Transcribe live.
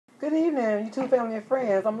Good evening, YouTube family and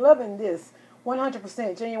friends. I'm loving this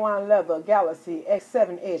 100% genuine leather Galaxy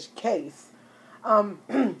X7 Edge case.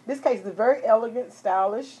 This case is very elegant,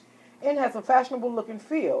 stylish, and has a fashionable look and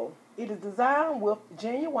feel. It is designed with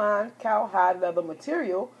genuine cowhide leather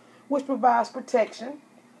material, which provides protection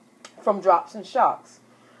from drops and shocks.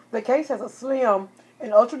 The case has a slim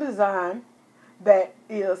and ultra design that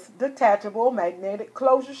is detachable magnetic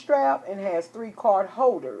closure strap and has 3 card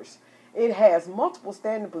holders. It has multiple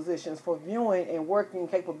standing positions for viewing and working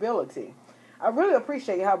capability. I really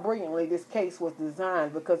appreciate how brilliantly this case was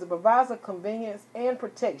designed because it provides a convenience and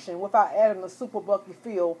protection without adding a super bulky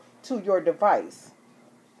feel to your device.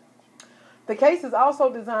 The case is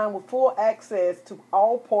also designed with full access to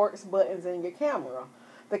all ports, buttons, and your camera.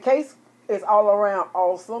 The case is all around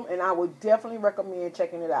awesome, and I would definitely recommend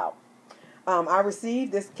checking it out. I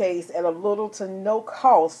received this case at a little to no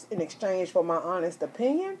cost in exchange for my honest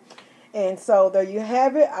opinion. And so there you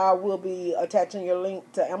have it. I will be attaching your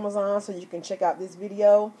link to Amazon so you can check out this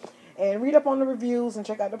video and read up on the reviews and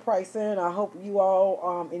check out the pricing. I hope you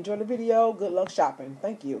all enjoy the video. Good luck shopping.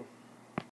 Thank you.